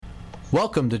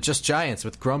Welcome to Just Giants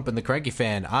with Grump and the Cranky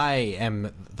Fan. I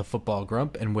am the football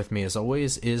Grump, and with me, as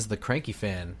always, is the Cranky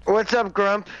Fan. What's up,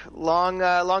 Grump? Long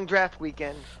draft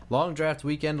weekend. Long draft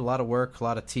weekend, a lot of work, a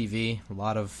lot of TV, a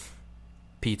lot of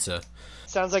pizza.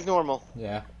 Sounds like normal.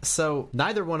 Yeah. So,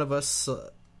 neither one of us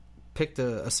picked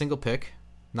a single pick.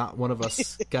 Not one of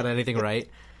us got anything right.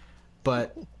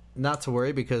 But not to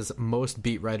worry, because most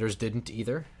beat writers didn't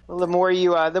either. Well, the more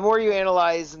you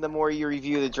analyze and the more you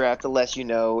review the draft, the less you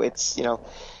know.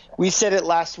 We said it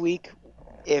last week.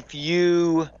 If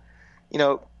you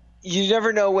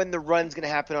never know when the run's going to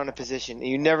happen on a position.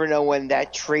 You never know when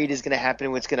that trade is going to happen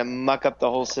and what's going to muck up the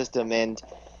whole system. And,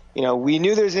 we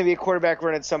knew there was going to be a quarterback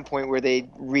run at some point where they'd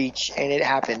reach, and it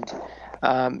happened,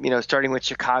 starting with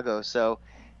Chicago. So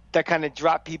that kind of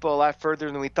dropped people a lot further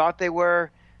than we thought they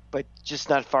were, but just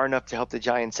not far enough to help the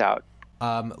Giants out.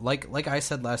 Like I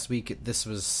said last week, this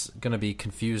was going to be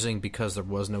confusing because there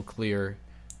was no clear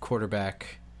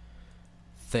quarterback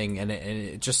thing, and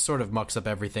it just sort of mucks up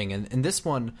everything. And in this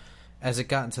one, as it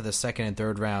got into the second and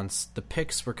third rounds, the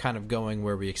picks were kind of going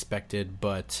where we expected,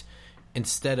 but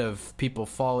instead of people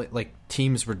falling,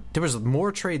 there was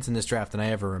more trades in this draft than I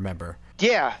ever remember.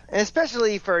 Yeah, and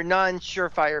especially for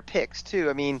non-surefire picks, too.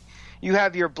 I mean, you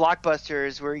have your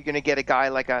blockbusters where you're going to get a guy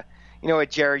like a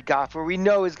Jared Goff, where we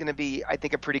know is going to be, I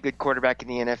think, a pretty good quarterback in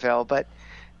the NFL. But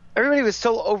everybody was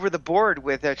so over the board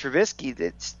with Trubisky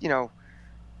that's,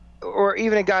 or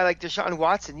even a guy like Deshaun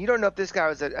Watson. You don't know if this guy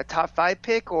was a top 5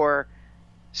 pick or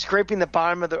scraping the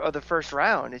bottom of the first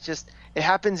round. It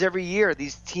happens every year.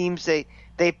 These teams, they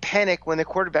panic when the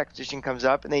quarterback position comes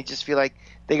up, and they just feel like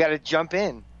they got to jump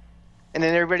in. And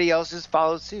then everybody else just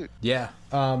follows suit. Yeah.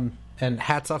 And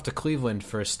hats off to Cleveland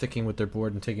for sticking with their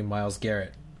board and taking Myles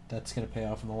Garrett. That's going to pay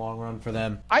off in the long run for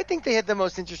them. I think they had the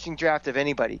most interesting draft of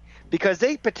anybody because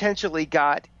they potentially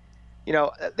got,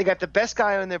 they got the best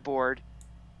guy on their board.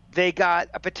 They got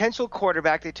a potential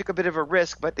quarterback. They took a bit of a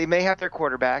risk, but they may have their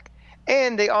quarterback.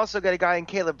 And they also got a guy in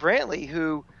Caleb Brantley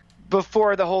who,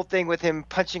 before the whole thing with him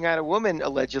punching out a woman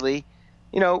allegedly,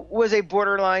 was a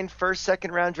borderline first,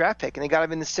 second round draft pick, and they got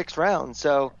him in the 6th round.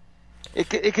 So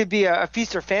it could be a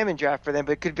feast or famine draft for them,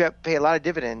 but it could pay a lot of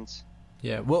dividends.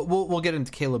 Yeah, we'll get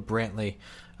into Caleb Brantley.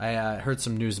 I heard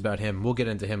some news about him. We'll get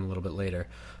into him a little bit later.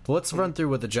 But let's run through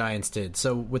what the Giants did.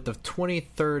 So with the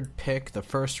 23rd pick, the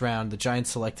first round, the Giants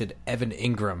selected Evan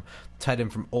Ingram, tight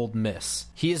end from Ole Miss.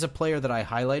 He is a player that I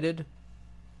highlighted,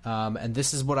 and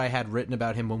this is what I had written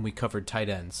about him when we covered tight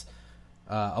ends.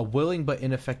 A willing but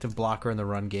ineffective blocker in the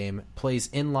run game, plays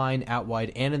in line, out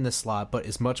wide, and in the slot, but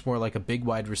is much more like a big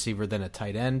wide receiver than a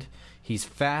tight end. He's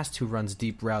fast, who runs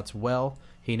deep routes well.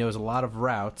 He knows a lot of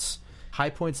routes,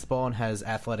 high points the ball, and has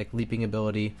athletic leaping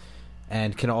ability,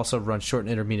 and can also run short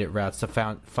and intermediate routes to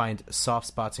find soft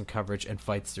spots in coverage and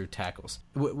fights through tackles.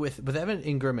 With Evan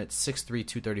Ingram at 6'3",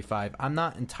 235, I'm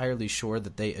not entirely sure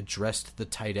that they addressed the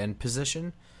tight end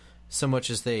position so much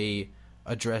as they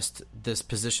addressed this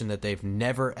position that they've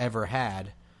never, ever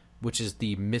had, which is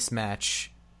the mismatch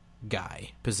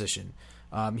guy position.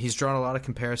 He's drawn a lot of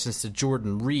comparisons to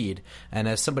Jordan Reed, and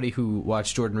as somebody who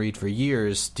watched Jordan Reed for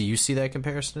years, do you see that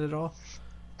comparison at all?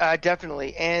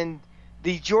 Definitely, and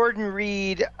the Jordan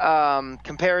Reed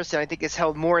comparison, I think, is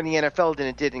held more in the NFL than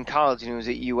it did in college when he was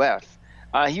at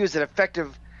UF. He was an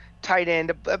effective tight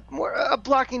end, a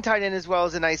blocking tight end as well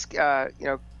as a nice,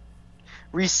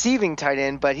 receiving tight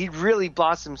end, but he really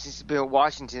blossomed since he's been at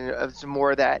Washington. It's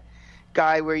more of that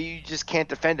guy where you just can't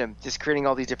defend him, just creating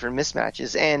all these different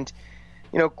mismatches. And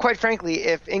quite frankly,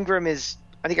 if Ingram is,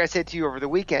 I think I said to you over the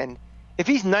weekend, if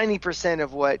he's 90%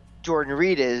 of what Jordan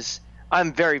Reed is,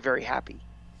 I'm very, very happy.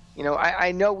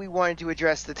 I know we wanted to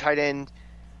address the tight end,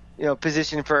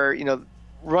 position for,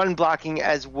 run blocking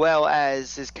as well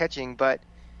as his catching, but,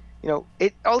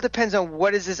 it all depends on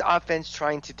what is this offense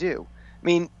trying to do. I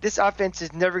mean, this offense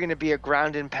is never going to be a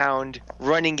ground and pound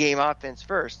running game offense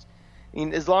first. I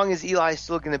mean, as long as Eli is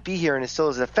still going to be here and is still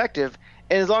as effective,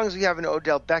 and as long as we have an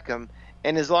Odell Beckham,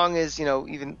 and as long as,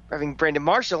 even having Brandon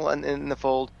Marshall in the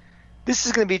fold, this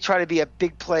is going to try to be a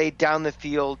big play down the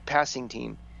field passing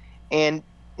team. And,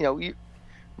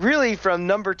 really from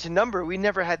number to number, we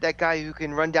never had that guy who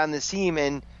can run down the seam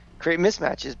and create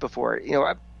mismatches before.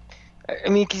 I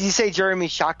mean, could you say Jeremy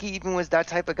Shockey even was that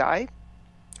type of guy?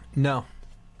 No,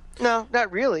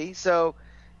 not really. So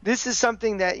this is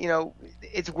something that,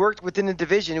 it's worked within the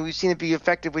division, and we've seen it be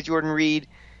effective with Jordan Reed,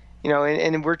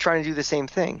 and we're trying to do the same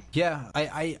thing. Yeah,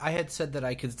 I had said that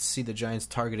I could see the Giants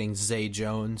targeting Zay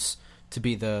Jones to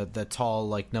be the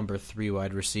tall, number 3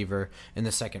 wide receiver in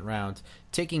the second round.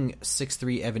 Taking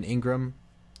 6'3" Evan Ingram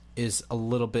is a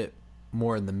little bit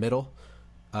more in the middle.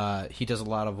 He does a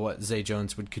lot of what Zay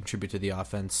Jones would contribute to the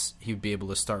offense. He would be able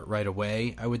to start right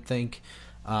away, I would think.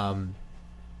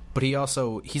 But he's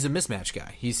a mismatch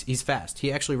guy. He's fast.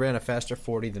 He actually ran a faster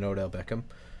 40 than Odell Beckham.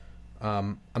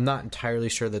 I'm not entirely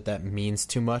sure that means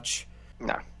too much.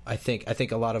 No. I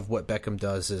think a lot of what Beckham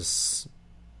does is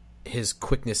his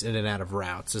quickness in and out of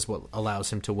routes is what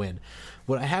allows him to win.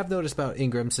 What I have noticed about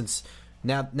Ingram, since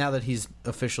now that he's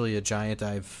officially a Giant,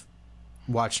 I've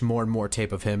watched more and more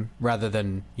tape of him rather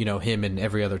than him and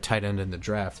every other tight end in the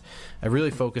draft. I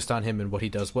really focused on him and what he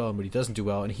does well and what he doesn't do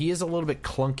well, and he is a little bit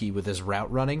clunky with his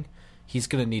route running. He's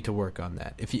going to need to work on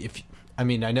that. I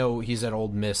know he's at Ole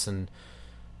Miss and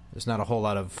there's not a whole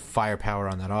lot of firepower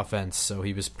on that offense, so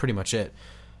he was pretty much it.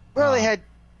 Well,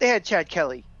 they had Chad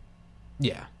Kelly.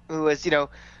 Yeah. Who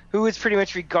was pretty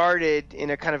much regarded in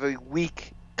a kind of a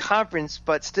weak conference,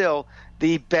 but still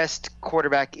the best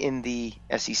quarterback in the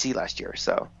SEC last year.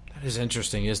 So that is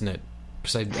interesting, isn't it?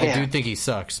 Because I do think he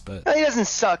sucks, but he doesn't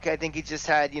suck. I think he just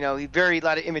had a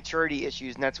lot of immaturity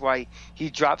issues, and that's why he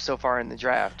dropped so far in the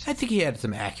draft. I think he had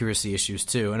some accuracy issues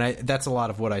too, and that's a lot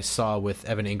of what I saw with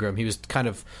Evan Ingram. He was kind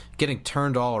of getting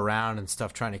turned all around and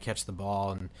stuff, trying to catch the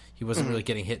ball, and he wasn't really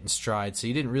getting hit in stride. So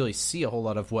you didn't really see a whole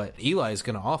lot of what Eli is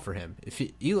going to offer him.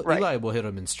 Eli will hit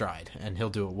him in stride, and he'll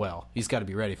do it well. He's got to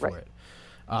be ready for it.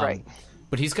 Right.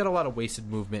 But he's got a lot of wasted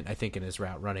movement, I think, in his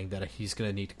route running that he's going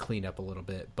to need to clean up a little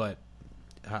bit. But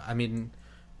I'm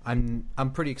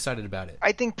pretty excited about it.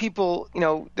 I think people,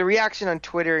 the reaction on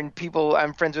Twitter and people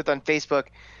I'm friends with on Facebook,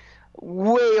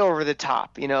 way over the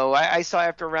top. I saw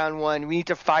after round one, we need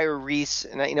to fire Reese,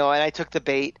 and I took the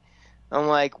bait. I'm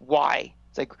like, why?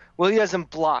 It's like, well, he doesn't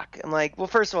block. I'm like, well,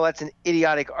 first of all, that's an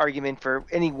idiotic argument for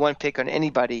any one pick on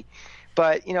anybody.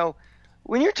 But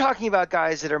when you're talking about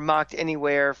guys that are mocked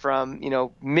anywhere from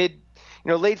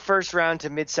late first round to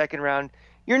mid second round,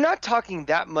 you're not talking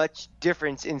that much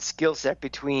difference in skill set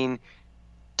between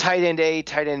tight end A,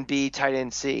 tight end B, tight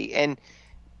end C. And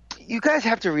you guys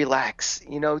have to relax.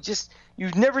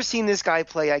 You've never seen this guy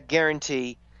play, I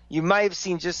guarantee. You might have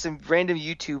seen just some random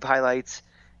YouTube highlights.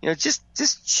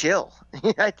 Just chill.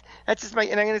 That's just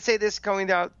and I'm going to say this going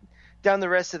down the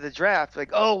rest of the draft. Like,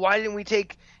 oh, why didn't we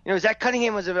take, Zach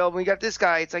Cunningham was available. We got this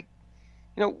guy. It's like,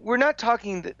 we're not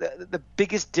talking the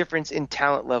biggest difference in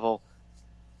talent level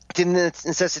didn't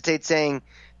necessitate saying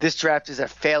this draft is a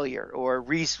failure or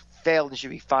Reese failed and should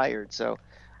be fired. So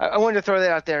I wanted to throw that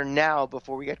out there now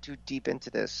before we get too deep into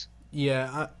this.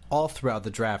 Yeah, all throughout the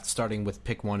draft, starting with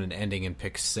pick 1 and ending in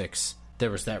pick 6,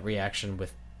 there was that reaction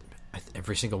with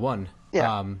every single one.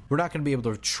 Yeah. We're not going to be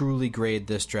able to truly grade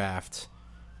this draft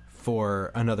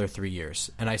for another 3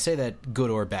 years, and I say that good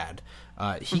or bad.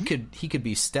 He could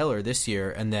be stellar this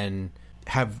year and then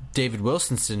have David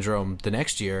Wilson syndrome the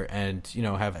next year and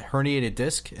have a herniated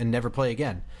disc and never play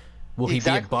again. Will he be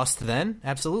a bust then?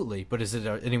 Absolutely. But is it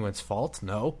anyone's fault?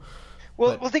 No.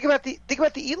 Well, think about the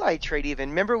Eli trade even.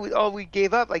 Remember we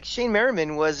gave up, like Shane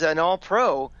Merriman was an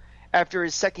all-pro after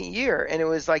his second year, and it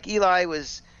was like Eli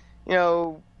was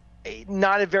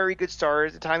not a very good starter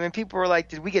at the time, and people were like,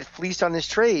 did we get fleeced on this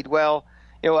trade? Well,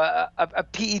 a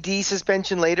PED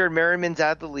suspension later, Merriman's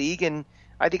out of the league, and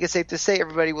I think it's safe to say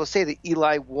everybody will say that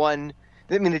Eli won.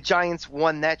 I mean, the Giants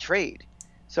won that trade.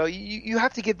 So you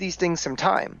have to give these things some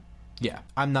time. Yeah,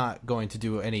 I'm not going to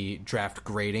do any draft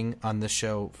grading on this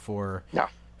show No.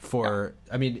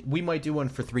 I mean, we might do one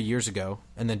for 3 years ago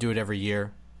and then do it every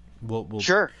year. We'll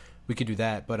sure. We could do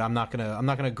that, but I'm not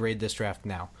gonna grade this draft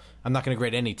now. I'm not gonna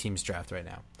grade any team's draft right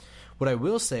now. What I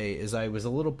will say is I was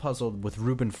a little puzzled with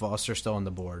Reuben Foster still on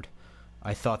the board.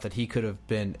 I thought that he could have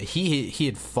been he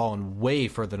had fallen way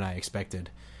further than I expected,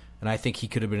 and I think he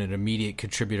could have been an immediate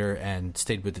contributor and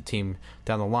stayed with the team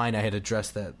down the line. I had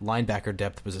addressed that linebacker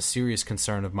depth was a serious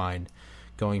concern of mine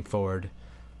going forward.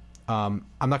 I'm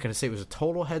not going to say it was a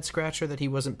total head scratcher that he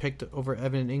wasn't picked over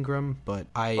Evan Ingram, but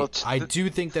I do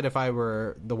think that if I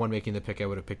were the one making the pick, I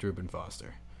would have picked Reuben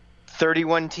Foster.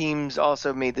 31 teams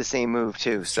also made the same move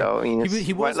too. So I mean,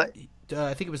 he was. I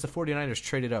think it was the 49ers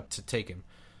traded up to take him.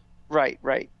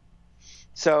 Right.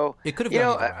 So it could have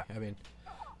gone either way. I mean,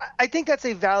 I think that's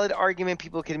a valid argument.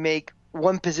 People can make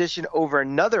one position over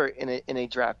another in a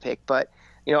draft pick, but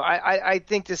I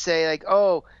think to say like,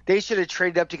 oh, they should have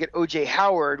traded up to get O.J.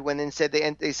 Howard when instead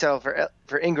they settled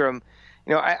for Ingram.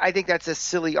 I think that's a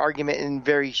silly argument and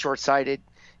very short-sighted.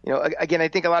 Again, I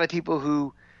think a lot of people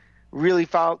who really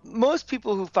most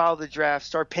people who follow the draft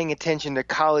start paying attention to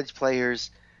college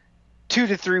players 2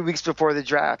 to 3 weeks before the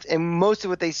draft, and most of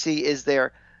what they see is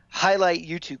their highlight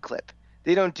YouTube clip.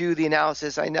 They don't do the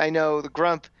analysis. I know the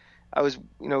Grump. I was,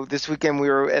 this weekend we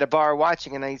were at a bar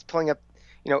watching, and he's pulling up,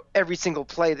 every single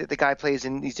play that the guy plays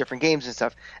in these different games and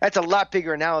stuff. That's a lot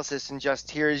bigger analysis than just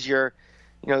here's your,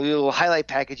 little highlight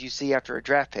package you see after a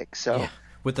draft pick. So yeah,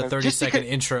 with the 30-second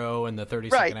intro and the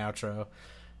 30-second outro.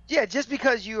 Yeah, just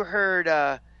because you heard,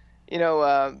 the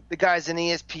guys in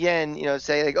ESPN,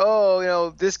 say like,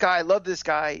 oh, this guy, I love this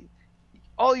guy.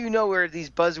 All are these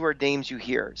buzzword names you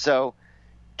hear. So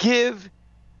give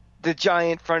the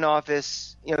Giant front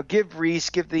office, give Reese,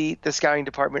 give the scouting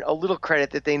department a little credit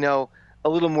that they know a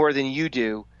little more than you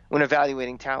do when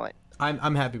evaluating talent.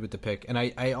 I'm happy with the pick, and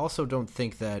I also don't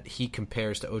think that he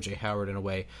compares to O.J. Howard in a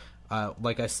way.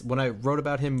 When I wrote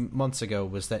about him months ago,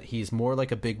 was that he's more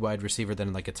like a big wide receiver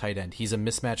than like a tight end. He's a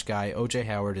mismatch guy. O.J.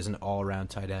 Howard is an all-around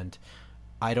tight end.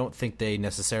 I don't think they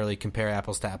necessarily compare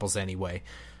apples to apples anyway.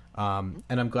 And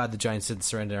I'm glad the Giants didn't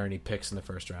surrender any picks in the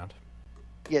first round.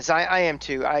 Yes, I am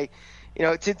too.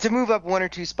 To move up one or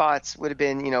two spots would have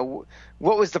been,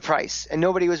 what was the price? And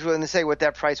nobody was willing to say what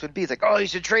that price would be. It's like, oh, you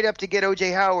should trade up to get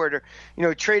O.J. Howard,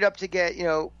 or, trade up to get,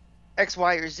 X,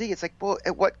 Y, or Z. It's like, well,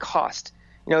 at what cost?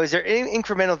 Is there any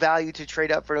incremental value to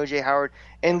trade up for O.J. Howard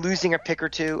and losing a pick or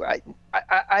two?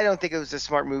 I don't think it was a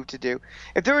smart move to do.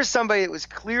 If there was somebody that was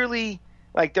clearly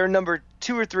like their number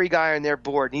 2 or 3 guy on their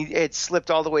board, and he had slipped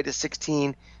all the way to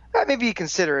 16, maybe you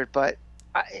consider it, but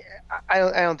I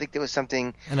don't think there was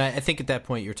something. And I think at that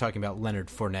point you're talking about Leonard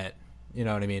Fournette. You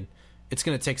know what I mean? It's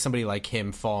going to take somebody like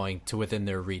him falling to within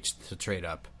their reach to trade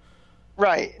up.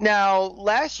 Right. Now,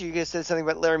 last year you guys said something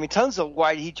about Laramie Tunsil.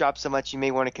 Why did he drop so much? You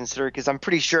may want to consider it, because I'm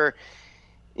pretty sure,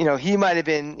 he might have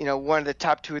been, one of the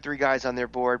top 2 or 3 guys on their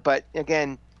board. But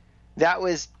again, that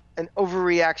was an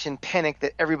overreaction panic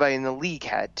that everybody in the league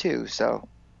had too. So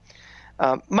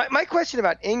my question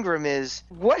about Ingram is,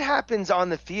 what happens on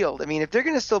the field? I mean, if they're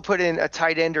going to still put in a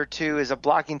tight end or two as a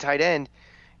blocking tight end,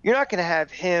 you're not going to have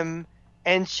him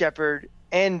and Shepard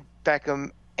and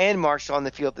Beckham and Marshall on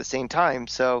the field at the same time.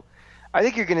 So I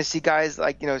think you're going to see guys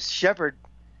like, Shepard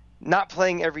not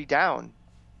playing every down.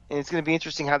 And it's going to be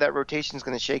interesting how that rotation is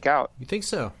going to shake out. You think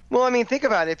so? Well, I mean, think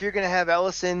about it. If you're going to have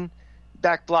Ellison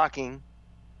back blocking,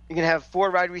 you're going to have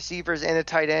 4 wide receivers and a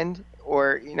tight end,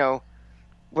 or,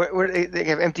 where they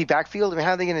have empty backfield. I mean,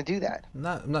 how are they going to do that?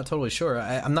 I'm not totally sure.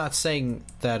 I'm not saying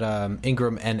that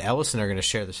Ingram and Ellison are going to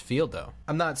share this field, though.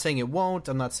 I'm not saying it won't.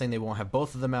 I'm not saying they won't have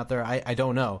both of them out there. I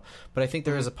don't know. But I think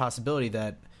there is a possibility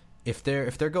that if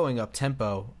they're going up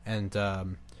tempo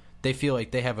and they feel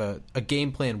like they have a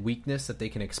game plan weakness that they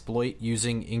can exploit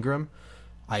using Ingram,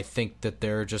 I think that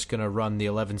they're just going to run the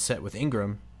 11 set with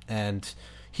Ingram. And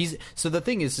so the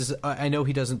thing is I know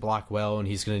he doesn't block well, and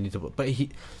he's going to need to, but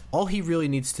all he really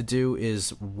needs to do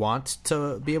is want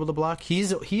to be able to block. He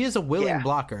is a willing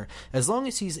blocker, as long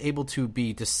as he's able to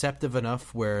be deceptive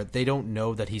enough where they don't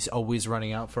know that he's always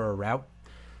running out for a route.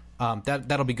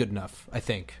 That'll be good enough, I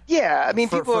think. Yeah, I mean,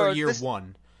 for year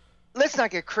one. Let's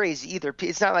not get crazy either.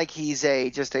 It's not like he's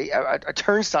just a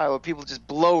turnstile where people just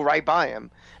blow right by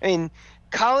him. I mean,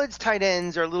 college tight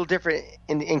ends are a little different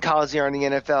in college than in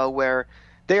the NFL, where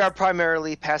they are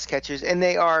primarily pass catchers, and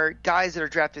they are guys that are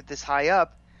drafted this high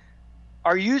up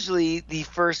are usually the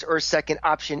first or second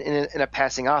option in a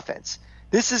passing offense.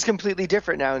 This is completely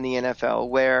different now in the NFL,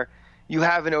 where you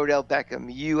have an Odell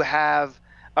Beckham, you have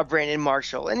a Brandon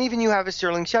Marshall, and even you have a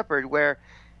Sterling Shepard, where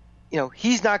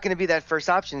he's not going to be that first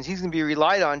option. He's going to be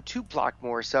relied on to block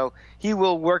more, so he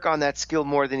will work on that skill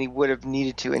more than he would have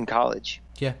needed to in college.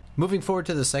 Yeah. Moving forward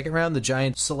to the second round, the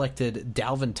Giants selected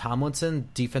Dalvin Tomlinson,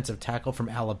 defensive tackle from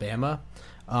Alabama.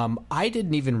 I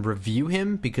didn't even review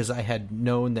him because I had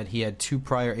known that he had 2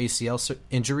 prior ACL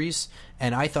injuries,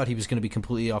 and I thought he was going to be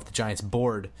completely off the Giants'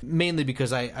 board, mainly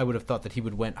because I would have thought that he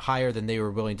would went higher than they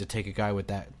were willing to take a guy with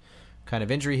that kind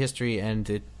of injury history, and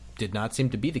it did not seem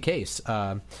to be the case.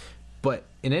 But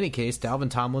in any case, Dalvin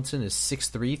Tomlinson is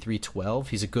 6'3", 312.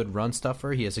 He's a good run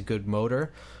stuffer. He has a good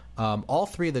motor. All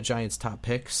 3 of the Giants' top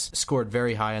picks scored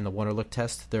very high on the Wonderlic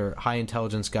test. They're high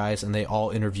intelligence guys, and they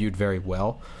all interviewed very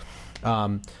well.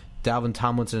 Dalvin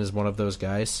Tomlinson is one of those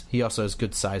guys. He also has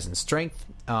good size and strength.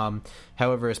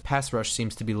 However, his pass rush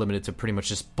seems to be limited to pretty much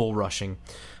just bull rushing.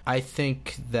 I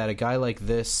think that a guy like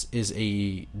this is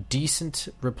a decent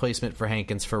replacement for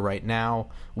Hankins for right now.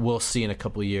 We'll see in a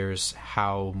couple of years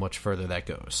how much further that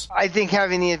goes. I think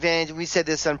having the advantage, we said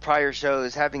this on prior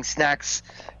shows, having Snacks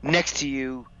next to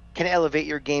you can elevate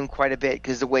your game quite a bit,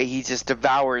 because the way he just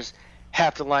devours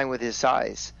half the line with his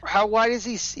size. How wide is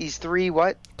he? He's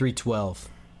 312.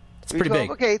 It's pretty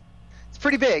big. Okay, it's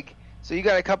pretty big. So you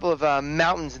got a couple of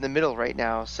mountains in the middle right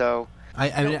now. So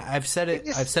I mean, I've said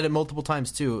it multiple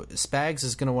times too. Spags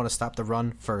is going to want to stop the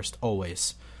run first,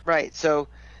 always. Right. So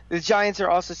the Giants are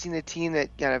also seeing a team that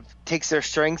kind of takes their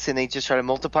strengths and they just try to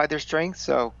multiply their strengths.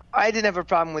 So I didn't have a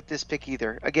problem with this pick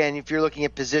either. Again, if you're looking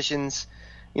at positions,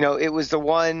 it's the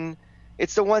one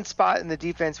spot in the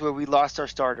defense where we lost our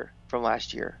starter from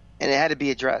last year, and it had to be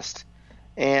addressed.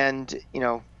 And,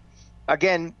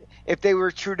 again, if they were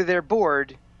true to their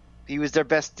board, he was their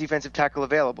best defensive tackle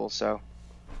available. So,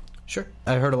 sure.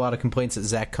 I heard a lot of complaints that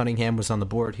Zach Cunningham was on the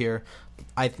board here.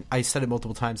 I said it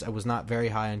multiple times. I was not very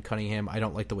high on Cunningham. I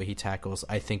don't like the way he tackles.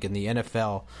 I think in the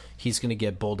NFL, he's going to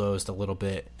get bulldozed a little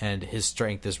bit, and his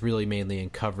strength is really mainly in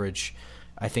coverage.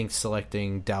 I think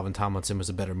selecting Dalvin Tomlinson was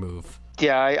a better move.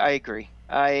 Yeah, I agree.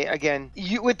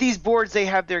 With these boards, they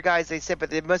have their guys, they said,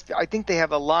 but I think they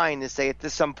have a line to say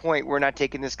at some point we're not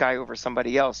taking this guy over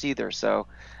somebody else either. So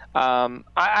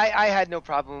I had no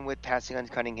problem with passing on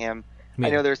Cunningham. I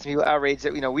know there's some people outraged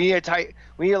that we need a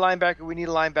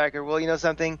linebacker. Well, you know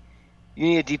something, you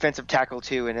need a defensive tackle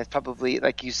too, and it's probably,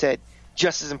 like you said,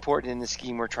 just as important in the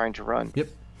scheme we're trying to run. Yep.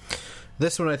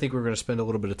 This one I think we're going to spend a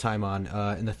little bit of time on.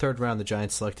 In the third round, the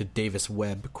Giants selected Davis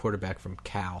Webb, quarterback from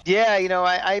Cal. Yeah,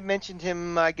 I mentioned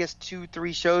him, I guess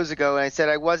 2-3 shows ago, and I said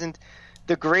I wasn't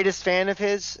the greatest fan of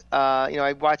his.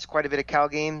 I watched quite a bit of Cal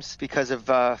games because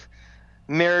of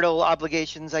marital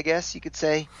obligations, I guess you could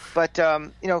say. But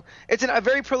it's a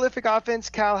very prolific offense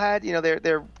Cal had.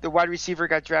 Their wide receiver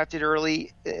got drafted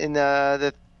early in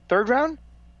the third round.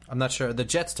 I'm not sure. The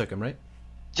Jets took him, right?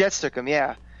 Jets took him,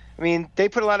 yeah. I mean, they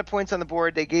put a lot of points on the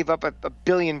board. They gave up a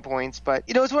billion points, but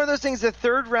it's one of those things. The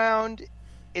third round,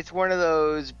 it's one of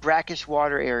those brackish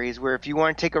water areas where if you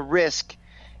want to take a risk,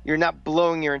 you're not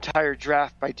blowing your entire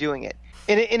draft by doing it.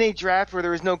 In a draft where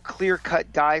there was no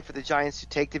clear-cut guy for the Giants to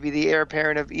take to be the heir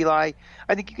apparent of Eli,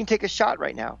 I think you can take a shot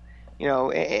right now,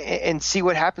 and see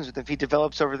what happens with him if he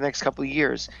develops over the next couple of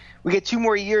years. We get 2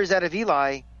 more years out of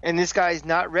Eli, and this guy's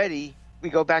not ready. We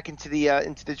go back into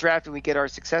the draft and we get our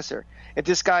successor. If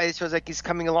this guy shows like he's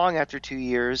coming along after 2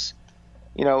 years,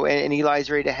 and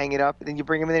Eli's ready to hang it up, then you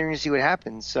bring him in there and you see what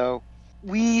happens. So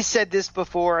we said this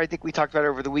before. I think we talked about it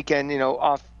over the weekend,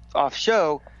 off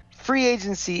show. Free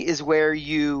agency is where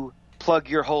you plug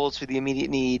your holes for the immediate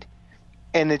need,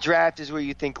 and the draft is where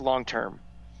you think long term.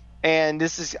 And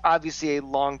this is obviously a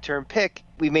long term pick.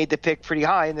 We made the pick pretty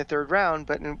high in the third round,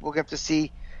 but we'll have to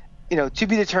see. To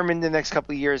be determined in the next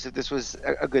couple of years if this was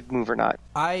a good move or not.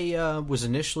 I was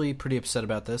initially pretty upset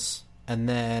about this, and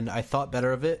then I thought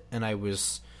better of it, and I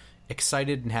was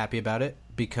excited and happy about it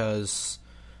because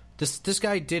this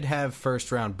guy did have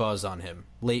first-round buzz on him,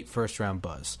 late first-round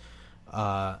buzz.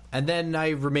 And then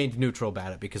I remained neutral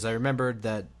about it because I remembered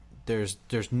that there's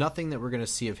nothing that we're going to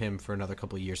see of him for another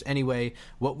couple of years. Anyway,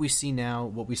 what we see now,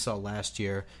 what we saw last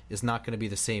year, is not going to be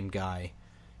the same guy.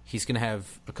 He's going to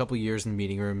have a couple years in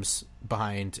meeting rooms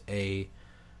behind a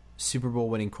Super Bowl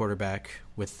winning quarterback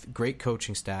with great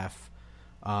coaching staff,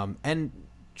 and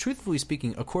truthfully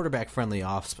speaking, a quarterback-friendly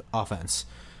offense.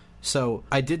 So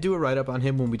I did do a write-up on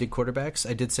him when we did quarterbacks.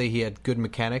 I did say he had good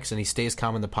mechanics and he stays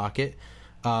calm in the pocket.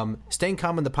 Staying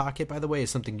calm in the pocket, by the way, is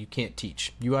something you can't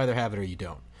teach. You either have it or you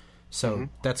don't. So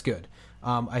That's good.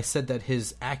 I said that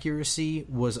his accuracy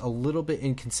was a little bit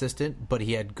inconsistent, but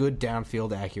he had good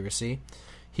downfield accuracy.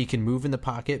 He can move in the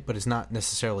pocket, but is not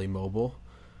necessarily mobile.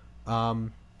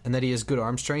 And that he has good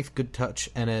arm strength, good touch,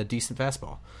 and a decent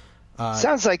fastball.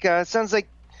 Sounds like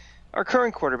our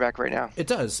current quarterback right now. It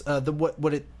does.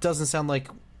 What it doesn't sound like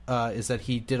is that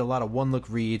he did a lot of one-look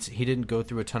reads. He didn't go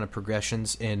through a ton of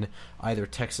progressions in either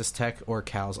Texas Tech or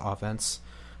Cal's offense.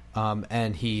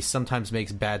 And he sometimes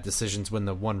makes bad decisions when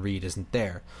the one read isn't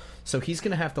there. So he's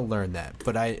going to have to learn that.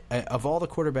 But I of all the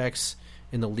quarterbacks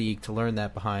in the league to learn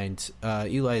that behind,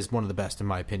 Eli is one of the best in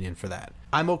my opinion for that.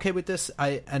 I'm okay with this.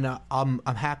 I'm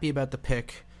happy about the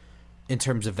pick in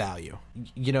terms of value.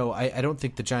 I don't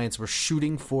think the Giants were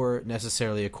shooting for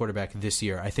necessarily a quarterback this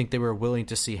year. I think they were willing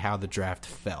to see how the draft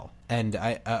fell. And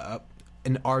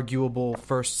an arguable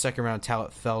first, second round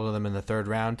talent fell to them in the third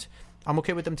round. I'm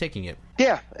okay with them taking it.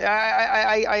 Yeah,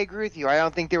 I agree with you. I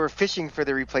don't think they were fishing for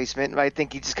the replacement. I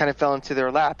think he just kind of fell into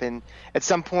their lap. And at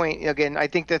some point, again, I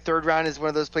think the third round is one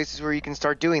of those places where you can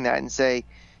start doing that and say,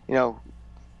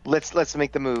 let's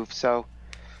make the move. So,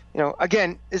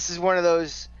 again, this is one of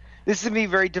those. This is going to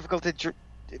be very difficult to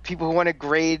people who want to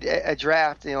grade a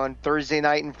draft, on Thursday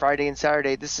night and Friday and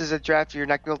Saturday. This is a draft you're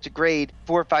not going to be able to grade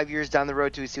 4 or 5 years down the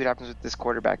road to see what happens with this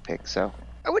quarterback pick. So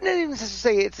I wouldn't even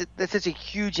say that's such a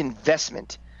huge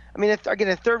investment. I mean, a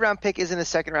third-round pick isn't a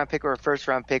second-round pick or a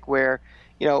first-round pick where,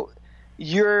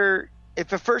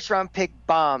 if a first-round pick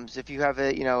bombs, if you have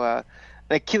an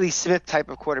Achilles Smith type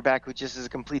of quarterback who just is a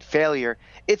complete failure,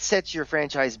 it sets your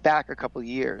franchise back a couple of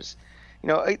years.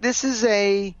 This is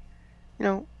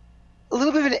a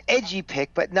little bit of an edgy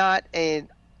pick, but not an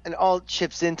all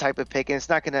chips in type of pick, and it's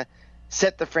not going to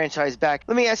set the franchise back.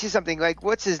 Let me ask you something. Like,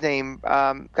 what's his name?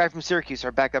 Guy from Syracuse,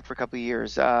 our backup for a couple of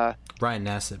years. Ryan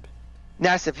Nassib.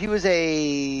 Nassib. He was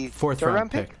a fourth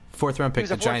round pick. Fourth round pick.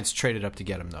 The Giants traded up to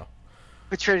get him, though.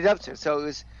 We traded up to, so it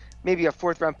was maybe a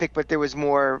fourth round pick, but there was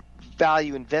more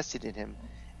value invested in him.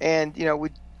 And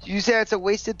would you say that's a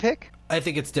wasted pick? I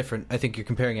think it's different. I think you're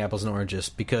comparing apples and oranges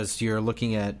because you're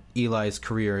looking at Eli's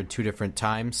career in two different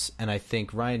times, and I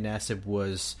think Ryan Nassib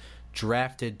was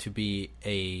drafted to be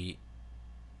a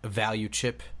value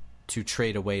chip to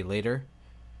trade away later.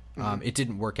 It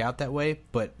didn't work out that way,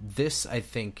 but this, I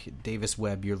think, Davis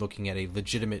Webb, you're looking at a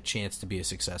legitimate chance to be a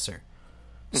successor.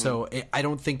 So I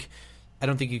don't think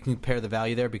you can compare the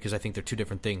value there because I think they're two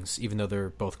different things, even though they're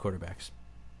both quarterbacks.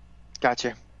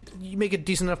 Gotcha. You make a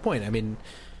decent enough point. I mean,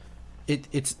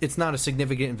 it's not a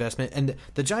significant investment, and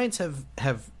the Giants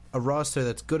have a roster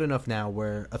that's good enough now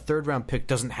where a third round pick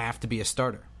doesn't have to be a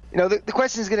starter. The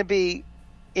question is going to be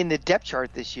in the depth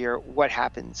chart this year, what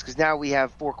happens? Because now we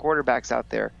have 4 quarterbacks out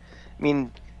there. I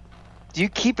mean, do you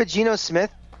keep a Geno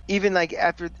Smith even like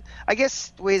after? I guess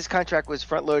the way his contract was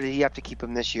front loaded, you have to keep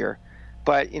him this year.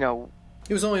 But he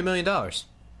was only $1 million.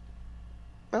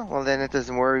 Well, then it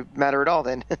doesn't matter at all.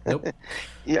 Then, nope.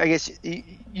 I guess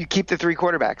you keep the 3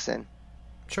 quarterbacks then.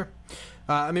 Sure.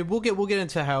 I mean, we'll get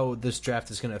into how this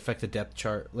draft is going to affect the depth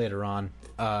chart later on.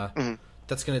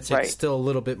 That's going to take still a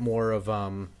little bit more of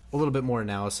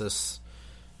analysis,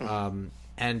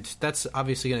 and that's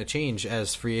obviously going to change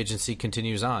as free agency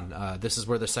continues on. This is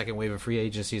where the second wave of free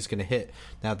agency is going to hit.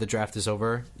 Now that the draft is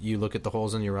over, you look at the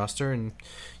holes in your roster and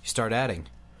you start adding.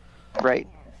 Right.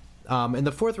 In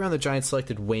the 4th round, the Giants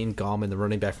selected Wayne Gallman, the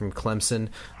running back from Clemson.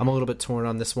 I'm a little bit torn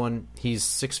on this one. He's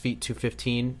 6 feet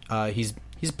 215.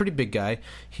 He's a pretty big guy.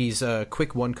 He's a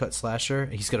quick one-cut slasher.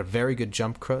 He's got a very good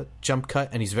jump cut,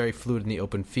 and he's very fluid in the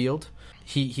open field.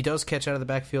 He does catch out of the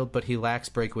backfield, but he lacks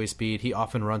breakaway speed. He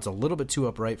often runs a little bit too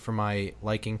upright for my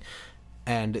liking.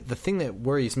 And the thing that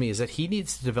worries me is that he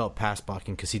needs to develop pass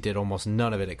blocking because he did almost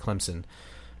none of it at Clemson.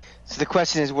 So the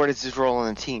question is, what is his role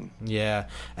on the team? Yeah,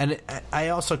 and I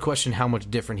also question how much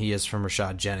different he is from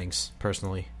Rashad Jennings,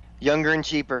 personally. Younger and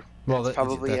cheaper. Well,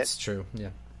 that's true, yeah.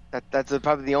 That's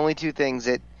probably the only two things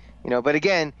that, but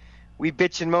again, we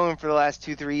bitch and moan for the last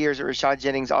 2-3 years that Rashad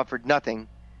Jennings offered nothing,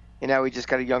 and now we just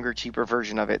got a younger, cheaper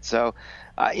version of it. So,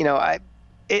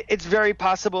 it's very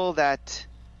possible that,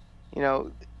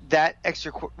 that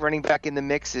extra running back in the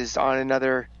mix is on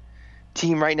another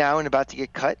team right now and about to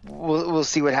get cut. We'll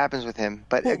see what happens with him.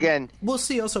 But again, we'll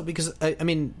see also because I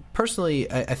mean, personally,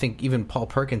 I think even Paul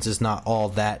Perkins is not all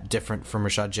that different from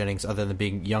Rashad Jennings, other than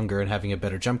being younger and having a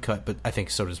better jump cut. But I think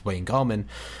so does Wayne Gallman.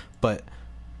 But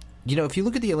if you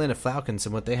look at the Atlanta Falcons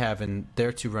and what they have in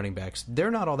their 2 running backs,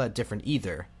 they're not all that different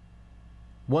either.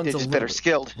 One's just better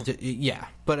skilled. Yeah,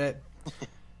 but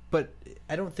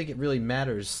I don't think it really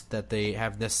matters that they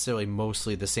have necessarily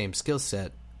mostly the same skill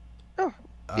set. Oh.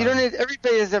 You don't need,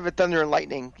 everybody doesn't have a thunder and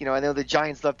lightning. I know the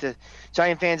Giants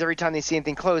Giant fans, every time they see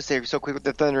anything close, they're so quick with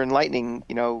the thunder and lightning,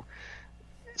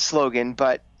 slogan.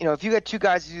 But, if you got 2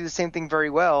 guys who do the same thing very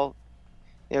well,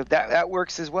 that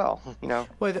works as well, Well,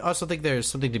 I also think there's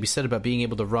something to be said about being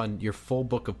able to run your full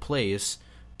book of plays,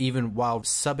 even while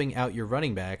subbing out your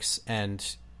running backs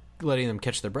and letting them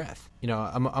catch their breath.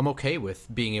 I'm okay with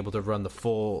being able to run the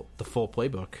full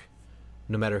playbook,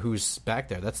 no matter who's back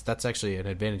there. That's actually an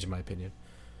advantage in my opinion.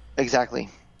 Exactly.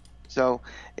 So,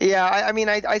 yeah, I mean,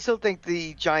 I still think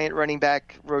the Giant running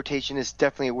back rotation is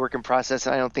definitely a work in process,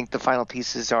 and I don't think the final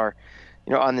pieces are,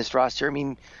 on this roster. I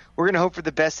mean, we're going to hope for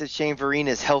the best that Shane Vereen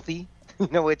is healthy,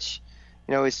 which,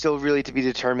 is still really to be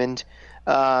determined.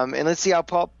 And let's see how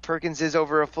Paul Perkins is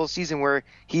over a full season where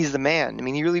he's the man. I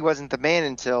mean, he really wasn't the man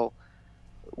until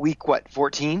week,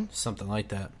 14? Something like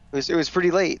that. It was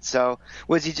pretty late. So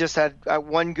was he just had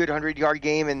one good 100-yard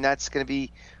game, and that's going to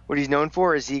be what he's known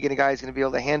for? Is he a guy who's going to be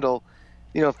able to handle,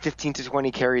 15 to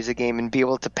 20 carries a game and be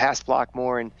able to pass block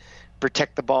more and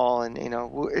protect the ball? And,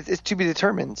 it's to be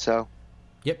determined. So.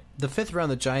 Yep. The 5th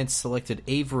round, the Giants selected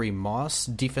Avery Moss,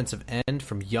 defensive end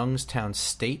from Youngstown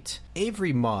State.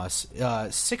 Avery Moss,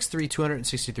 6'3",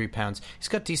 263 pounds. He's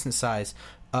got decent size.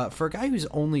 For a guy who's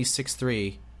only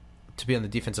 6'3", to be on the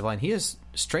defensive line, he has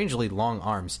strangely long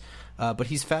arms, but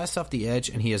he's fast off the edge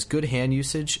and he has good hand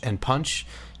usage and punch.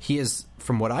 He is,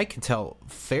 from what I can tell,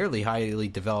 fairly highly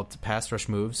developed pass rush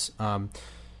moves.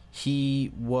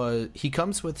 He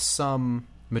comes with some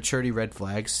maturity red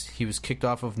flags. He was kicked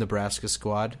off of Nebraska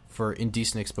squad for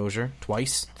indecent exposure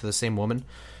twice to the same woman.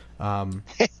 Hell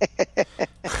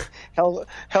of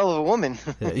a woman.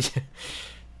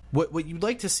 What you'd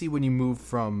like to see when you move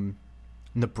from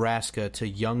Nebraska to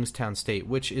Youngstown State,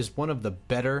 which is one of the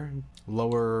better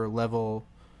lower level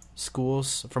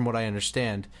schools, from what I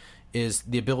understand, is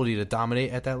the ability to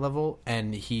dominate at that level,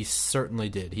 and he certainly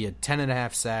did. He had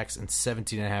 10.5 sacks and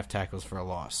 17.5 tackles for a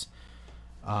loss.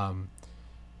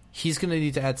 He's going to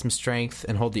need to add some strength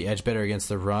and hold the edge better against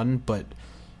the run, but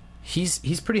he's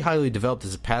pretty highly developed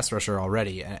as a pass rusher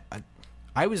already. And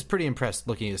I was pretty impressed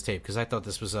looking at his tape, because I thought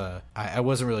this was I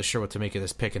wasn't really sure what to make of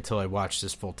this pick until I watched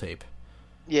this full tape.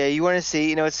 Yeah, you want to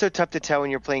see, it's so tough to tell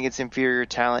when you're playing against inferior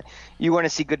talent. You want to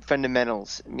see good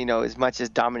fundamentals, as much as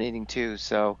dominating too.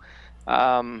 So,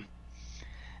 again,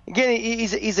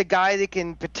 he's a guy that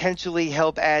can potentially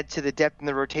help add to the depth in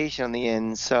the rotation on the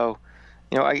end. So,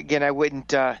 again, I wouldn't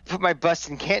put my bust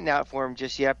in Canton out for him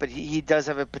just yet, but he does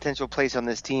have a potential place on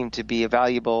this team to be a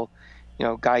valuable,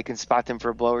 guy who can spot them for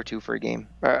a blow or two for a game,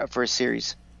 for a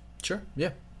series. Sure,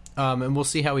 yeah. And we'll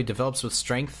see how he develops with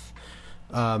strength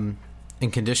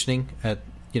and conditioning at,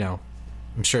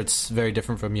 I'm sure it's very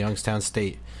different from Youngstown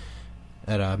State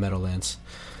at Meadowlands.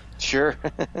 Sure.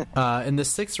 In the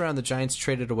 6th round, the Giants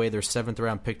traded away their 7th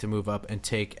round pick to move up and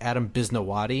take Adam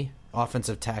Bisnawadi,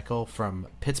 offensive tackle from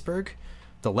Pittsburgh,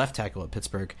 the left tackle at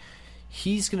Pittsburgh.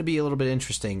 He's going to be a little bit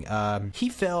interesting. He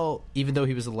fell, even though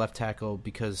he was a left tackle,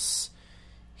 because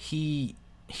he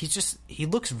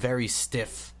looks very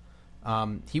stiff.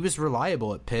 He was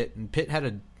reliable at Pitt, and Pitt had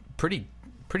a pretty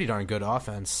darn good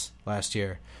offense last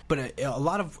year. But a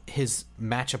lot of his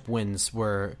matchup wins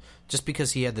were just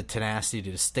because he had the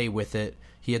tenacity to stay with it.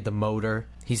 He had the motor.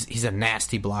 He's a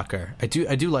nasty blocker. I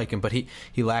do like him, but he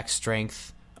lacks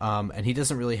strength, and he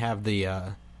doesn't really have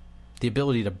the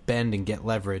ability to bend and get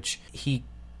leverage. He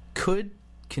could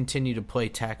continue to play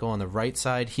tackle on the right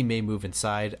side. He may move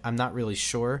inside. I'm not really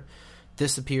sure.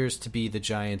 This appears to be the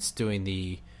Giants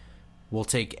doing we'll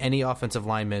take any offensive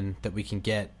lineman that we can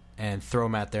get and throw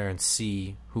him out there and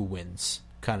see who wins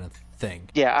kind of thing.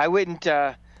 Yeah, I wouldn't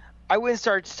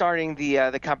start starting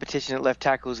the competition at left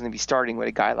tackle is going to be starting with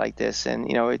a guy like this, and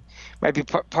it might be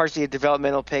partially a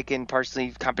developmental pick and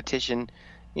partially competition,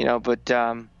 but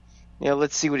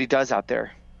let's see what he does out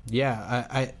there.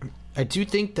 Yeah, I do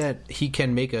think that he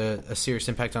can make a serious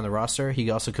impact on the roster.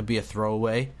 He also could be a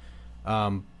throwaway,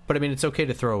 but I mean it's okay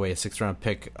to throw away a 6th round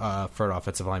pick for an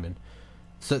offensive lineman.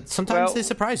 So sometimes they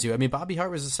surprise you. I mean, Bobby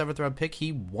Hart was a 7th round pick.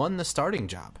 He won the starting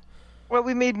job. Well,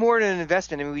 we made more than an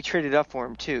investment. I mean, we traded up for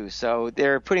him too. So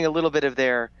they're putting a little bit of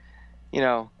their,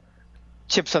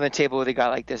 chips on the table with a guy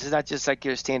like this. It's not just like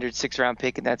your standard 6th round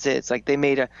pick and that's it. It's like they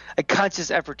made a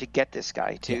conscious effort to get this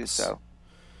guy too. Yes. So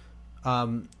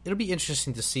it'll be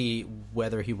interesting to see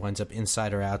whether he winds up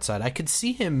inside or outside. I could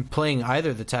see him playing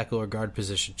either the tackle or guard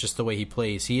position, just the way he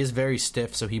plays. He is very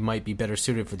stiff, so he might be better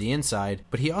suited for the inside.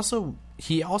 But he also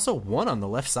won on the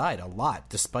left side a lot,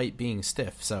 despite being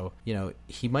stiff. So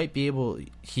he might be able.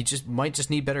 He might just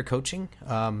need better coaching.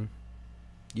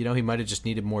 He might have just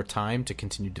needed more time to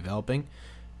continue developing.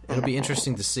 It'll be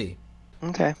interesting to see.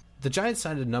 Okay. The Giants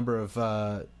signed a number of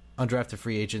undrafted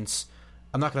free agents.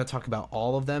 I'm not going to talk about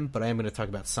all of them, but I am going to talk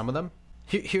about some of them.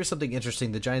 Here's something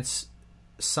interesting. The Giants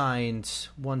signed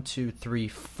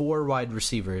 4 wide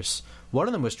receivers. One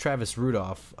of them was Travis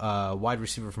Rudolph, wide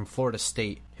receiver from Florida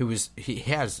State, he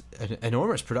has an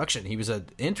enormous production. He was an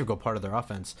integral part of their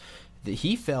offense.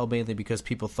 He fell mainly because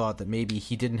people thought that maybe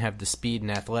he didn't have the speed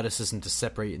and athleticism to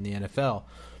separate in the NFL.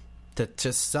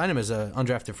 To sign him as an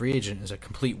undrafted free agent is a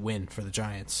complete win for the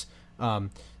Giants.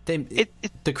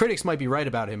 The critics might be right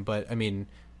about him, but I mean,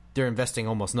 they're investing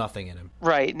almost nothing in him.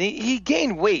 Right, and he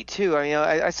gained weight too. I mean,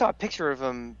 I saw a picture of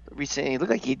him recently. It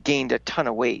looked like he'd gained a ton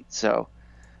of weight. So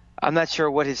I'm not sure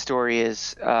what his story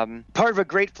is. Part of a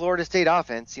great Florida State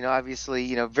offense,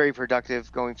 obviously, very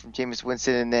productive going from Jameis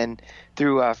Winston and then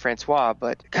through Francois.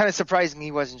 But kind of surprising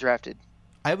he wasn't drafted.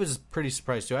 I was pretty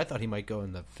surprised too. I thought he might go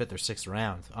in the 5th or 6th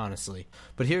round, honestly.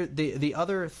 But here, the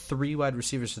other 3 wide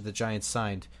receivers that the Giants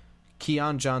signed.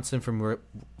 Keon Johnson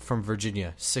from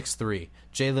Virginia, 6'3".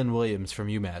 Jalen Williams from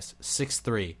UMass,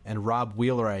 6'3", and Rob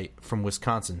Wheelwright from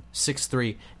Wisconsin,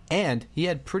 6'3". And he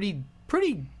had pretty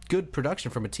good production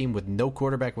from a team with no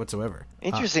quarterback whatsoever.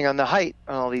 Interesting on the height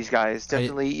on all these guys.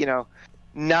 Definitely,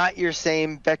 not your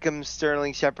same Beckham,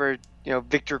 Sterling Shepard,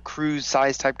 Victor Cruz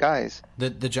size type guys. The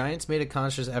Giants made a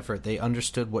conscious effort. They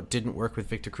understood what didn't work with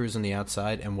Victor Cruz on the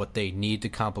outside and what they need to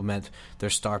complement their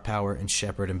star power in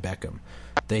Shepard and Beckham.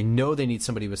 They know they need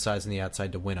somebody with size on the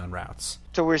outside to win on routes.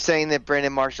 So we're saying that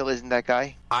Brandon Marshall isn't that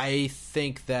guy? I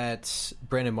think that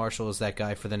Brandon Marshall is that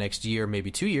guy for the next year,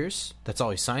 maybe 2 years. That's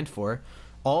all he signed for.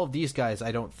 All of these guys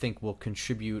I don't think will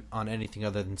contribute on anything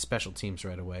other than special teams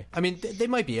right away. I mean, they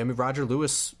might be. I mean, Roger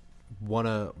Lewis won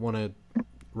a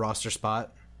roster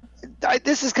spot.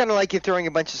 This is kind of like you're throwing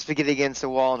a bunch of spaghetti against the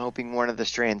wall and hoping one of the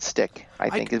strands stick. I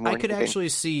think is more I could actually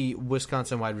see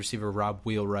Wisconsin wide receiver Rob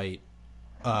Wheelwright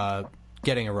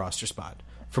getting a roster spot.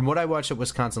 From what I watched at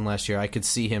Wisconsin last year, I could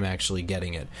see him actually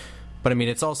getting it. But I mean,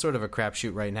 it's all sort of a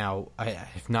crapshoot right now. I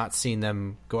have not seen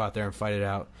them go out there and fight it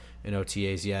out in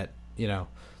OTAs yet.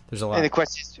 There's a lot. And the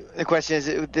question is,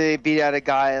 would they beat out a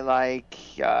guy like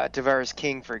Tavares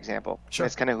King, for example? Sure.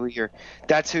 That's kind of who you're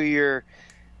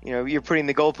putting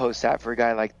the goalposts at for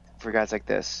guys like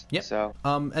this. Yeah. So.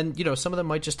 And some of them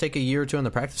might just take a year or two on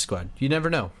the practice squad. You never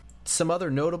know. Some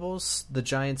other notables: the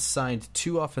Giants signed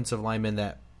 2 offensive linemen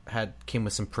that came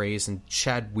with some praise, and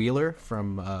Chad Wheeler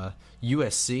from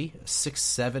USC,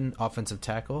 6'7" offensive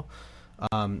tackle.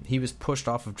 He was pushed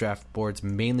off of draft boards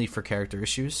mainly for character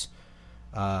issues.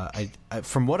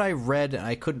 From what I read, and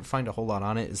I couldn't find a whole lot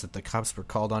on it, is that the cops were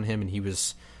called on him and he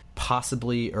was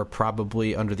possibly or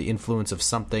probably under the influence of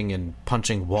something and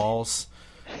punching walls.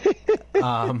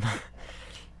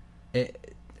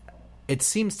 It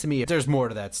seems to me there's more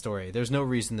to that story. There's no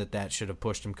reason that should have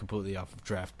pushed him completely off of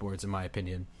draft boards, in my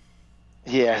opinion.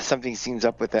 Yeah, something seems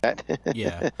up with that.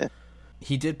 Yeah.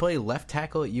 He did play left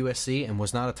tackle at USC and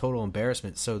was not a total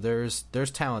embarrassment. So there's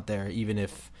talent there, even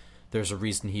if there's a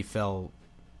reason he fell.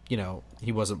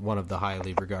 He wasn't one of the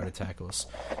highly regarded tackles.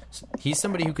 So he's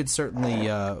somebody who could certainly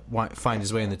find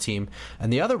his way in the team.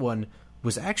 And the other one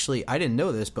was actually, I didn't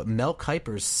know this, but Mel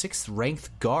Kiper's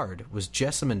 6th-ranked guard was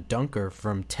Jessamine Dunker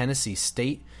from Tennessee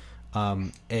State,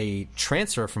 a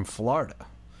transfer from Florida.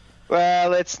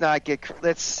 Well,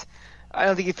 I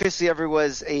don't think he officially ever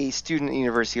was a student at the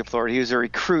University of Florida. He was a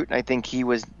recruit, and I think he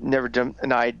was never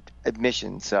denied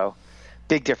admission. So,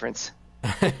 big difference.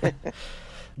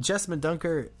 Jessamine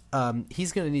Dunker,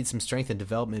 he's going to need some strength and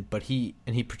development, but he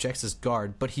projects as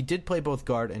guard. But he did play both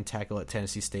guard and tackle at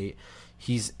Tennessee State.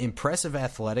 He's impressive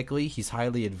athletically. He's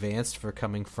highly advanced for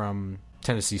coming from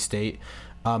Tennessee State.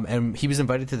 And he was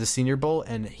invited to the Senior Bowl,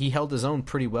 and he held his own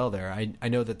pretty well there. I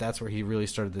know that's where he really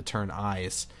started to turn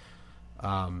eyes.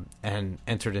 And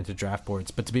entered into draft boards.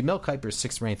 But to be Mel Kiper's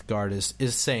 6th-ranked guard is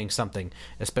saying something,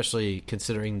 especially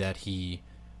considering that he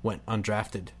went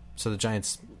undrafted. So the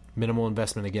Giants, minimal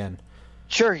investment again.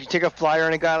 Sure, you take a flyer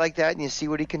on a guy like that and you see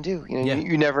what he can do.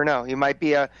 You never know. He might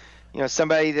be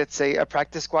somebody that's a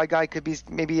practice squad guy, could be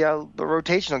maybe a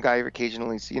rotational guy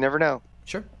occasionally. So you never know.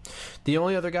 Sure. The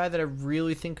only other guy that I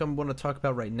really think I'm going to talk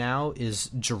about right now is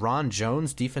Jerron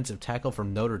Jones, defensive tackle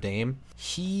from Notre Dame.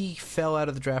 He fell out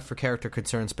of the draft for character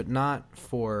concerns, but not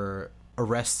for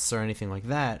arrests or anything like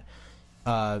that.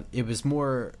 It was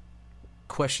more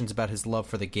questions about his love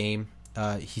for the game.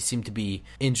 He seemed to be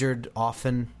injured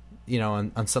often,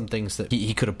 on some things that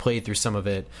he could have played through some of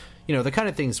it. The kind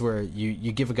of things where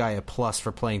you give a guy a plus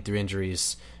for playing through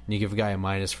injuries, and you give a guy a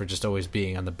minus for just always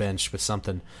being on the bench with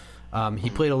something. He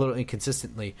played a little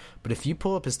inconsistently, but if you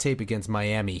pull up his tape against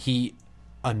Miami, he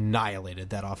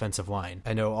annihilated that offensive line.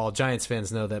 I know all Giants fans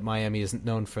know that Miami isn't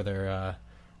known for their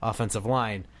offensive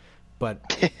line, but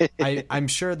I'm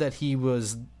sure that he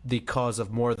was the cause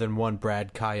of more than one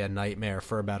Brad Kaya nightmare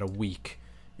for about a week.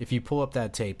 If you pull up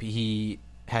that tape, he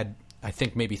had, I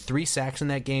think, maybe 3 sacks in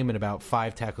that game and about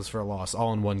 5 tackles for a loss,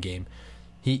 all in one game.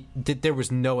 There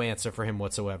was no answer for him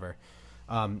whatsoever.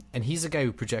 And he's a guy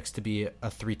who projects to be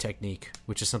a 3 technique,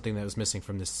 which is something that was missing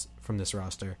from this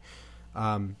roster.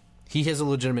 He has a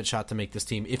legitimate shot to make this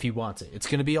team if he wants it. It's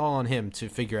going to be all on him to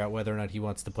figure out whether or not he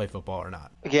wants to play football or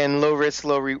not. Again, low risk,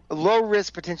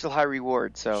 potential high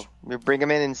reward. So we bring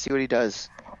him in and see what he does.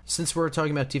 Since we're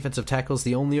talking about defensive tackles,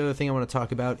 the only other thing I want to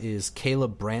talk about is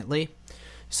Caleb Brantley.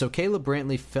 So Caleb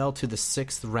Brantley fell to the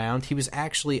 6th round. He was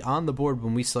actually on the board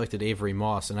when we selected Avery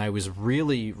Moss, and I was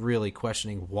really, really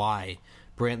questioning why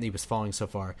Brantley was falling so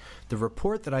far. The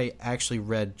report that I actually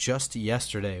read just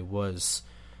yesterday was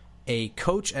a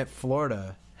coach at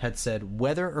Florida had said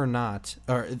whether or not,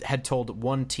 or had told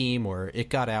one team, or it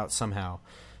got out somehow,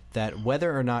 that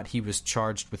whether or not he was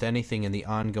charged with anything in the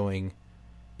ongoing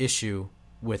issue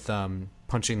with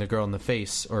punching the girl in the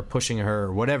face or pushing her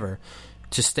or whatever,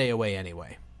 to stay away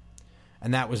anyway.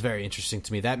 And that was very interesting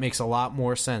to me. That makes a lot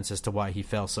more sense as to why he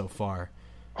fell so far.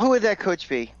 Who would that coach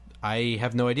be? I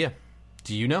have no idea.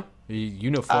 Do you know?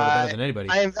 You know Florida better than anybody.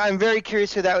 I'm very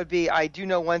curious who that would be. I do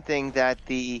know one thing, that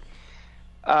the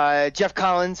Jeff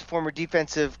Collins, former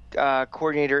defensive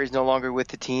coordinator, is no longer with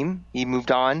the team. He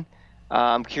moved on.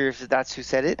 I'm curious if that's who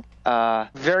said it.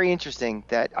 Very interesting.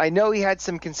 That I know he had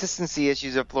some consistency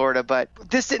issues at Florida, but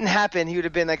this didn't happen. He would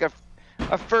have been like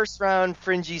a first-round,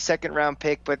 fringy second-round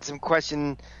pick, but some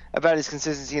question about his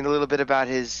consistency and a little bit about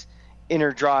his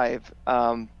inner drive.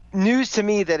 news to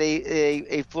me that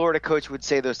a Florida coach would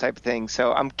say those type of things.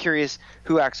 So I'm curious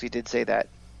who actually did say that.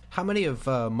 How many of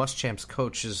Muschamp's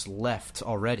coaches left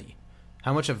already?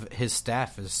 How much of his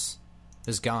staff is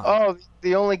gone? Oh,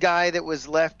 the only guy that was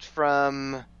left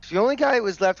was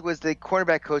the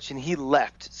cornerback coach, and he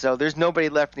left. So there's nobody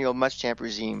left in the old Muschamp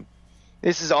regime.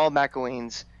 This is all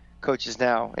McElwain's coaches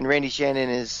now, and Randy Shannon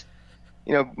is,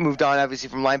 moved on obviously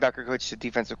from linebacker coach to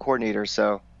defensive coordinator.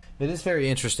 So it is very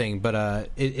interesting, but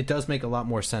it does make a lot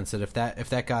more sense that if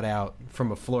that got out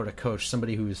from a Florida coach,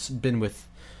 somebody who's been with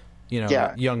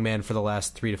young man for the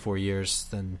last 3 to 4 years,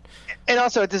 then. And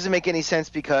also, it doesn't make any sense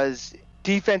because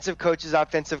defensive coaches,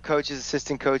 offensive coaches,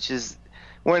 assistant coaches,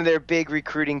 one of their big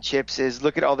recruiting chips is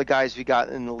look at all the guys we got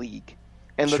in the league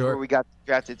and look where we got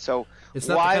drafted. So it's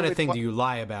not the kind of thing that you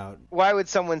lie about. Why would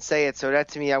someone say it? So that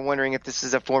to me, I'm wondering if this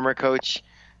is a former coach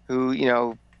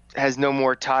who has no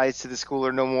more ties to the school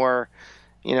or no more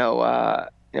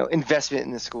investment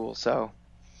in the school. So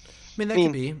that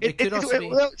could be. It could also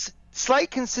be.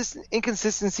 Slight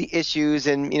inconsistency issues,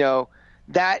 and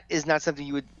that is not something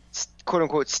you would quote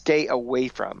unquote stay away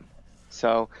from.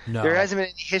 So there hasn't been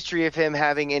any history of him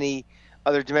having any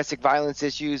other domestic violence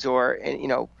issues, or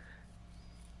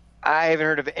I haven't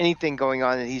heard of anything going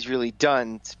on that he's really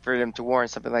done for him to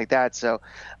warrant something like that. So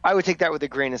I would take that with a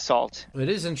grain of salt. It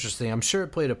is interesting. I'm sure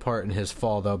it played a part in his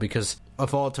fall, though, because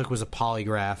if all it took was a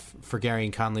polygraph for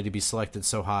Garyon Conley to be selected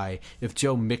so high, if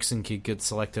Joe Mixon could get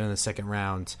selected in the second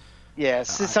round. Yeah,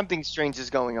 something strange is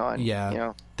going on.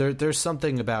 Yeah, there's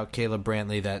something about Caleb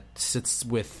Brantley that sits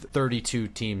with 32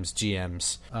 teams,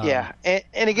 GMs. Yeah,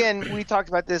 and again, we talked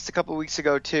about this a couple of weeks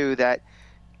ago too, that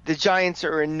the Giants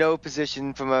are in no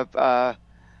position from a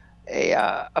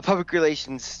public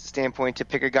relations standpoint to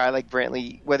pick a guy like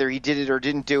Brantley, whether he did it or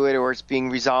didn't do it, or it's being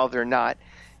resolved or not.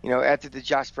 After the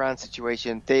Josh Brown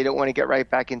situation, they don't want to get right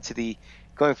back into the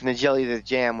going from the jelly to the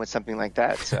jam with something like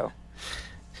that. So,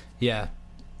 Yeah,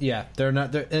 they're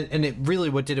not. And it really,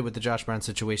 what did it with the Josh Brown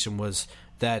situation was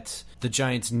that the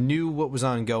Giants knew what was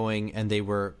ongoing, and they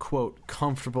were, quote,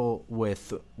 comfortable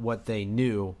with what they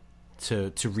knew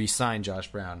to re-sign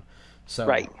Josh Brown. So,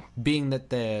 right. Being that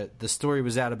the story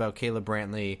was out about Caleb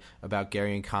Brantley, about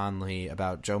Garyon Conley,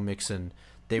 about Joe Mixon,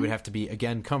 they would have to be,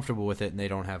 again, comfortable with it, and they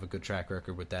don't have a good track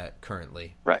record with that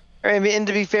currently. Right. I mean, and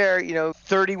to be fair,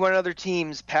 31 other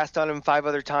teams passed on him 5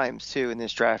 other times, too, in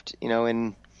this draft,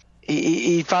 and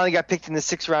he finally got picked in the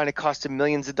 6th round. It cost him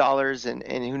millions of dollars, and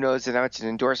who knows how much in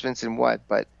endorsements and what.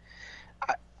 But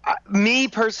me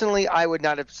personally, I would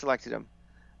not have selected him.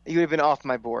 He would have been off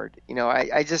my board.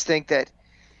 I just think that,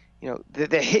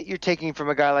 the hit you're taking from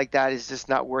a guy like that is just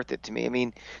not worth it to me. I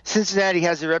mean, Cincinnati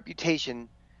has a reputation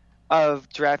of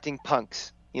drafting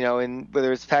punks, and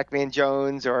whether it's Pac-Man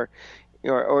Jones or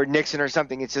Nixon or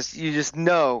something, it's just, you just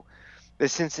know the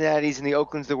Cincinnati's and the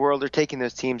Oaklands of the world are taking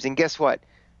those teams. And guess what?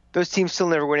 Those teams still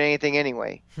never win anything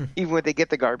anyway, even when they get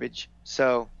the garbage.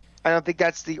 So I don't think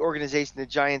that's the organization the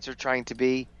Giants are trying to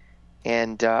be.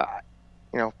 And, I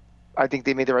think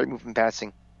they made the right move in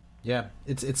passing. Yeah,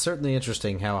 it's certainly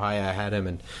interesting how high I had him.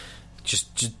 And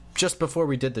just before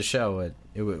we did the show,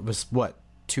 it was,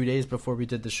 2 days before we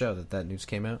did the show that news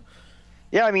came out?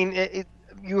 Yeah, I mean,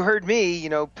 you heard me,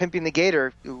 pimping the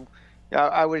Gator.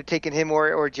 I would have taken him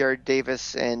or Jared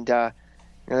Davis, and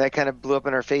that kind of blew up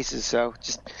in our faces. So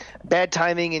just bad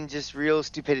timing and just real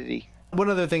stupidity. One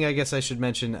other thing I guess I should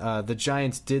mention, the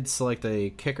Giants did select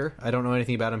a kicker. I don't know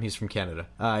anything about him. He's from Canada.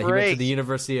 He went to the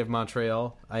University of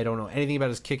Montreal. I don't know anything about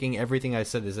his kicking. Everything I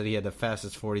said is that he had the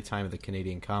fastest 40 time at the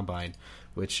Canadian Combine,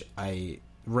 which I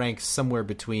rank somewhere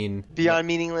between beyond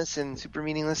meaningless and super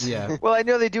meaningless. Yeah. Well, I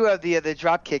know they do have the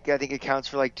drop kick. I think it counts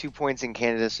for like 2 points in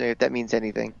Canada. So if that means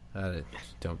anything, I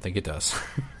don't think it does.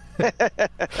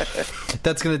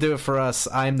 That's going to do it for us.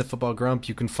 I'm the Football Grump.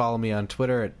 You can follow me on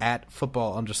Twitter at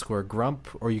 @football_grump,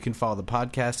 or you can follow the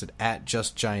podcast at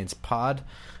JustGiantsPod,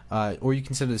 or you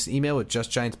can send us an email at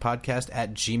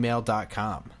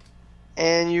justgiantspodcast@gmail.com.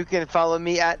 And you can follow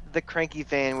me at The Cranky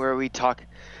Fan, where we talk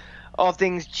all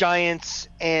things Giants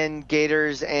and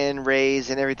Gators and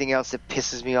Rays and everything else that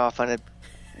pisses me off on an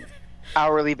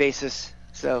hourly basis.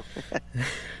 So,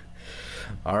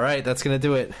 all right, that's going to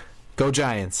do it. Go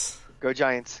Giants. Go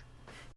Giants.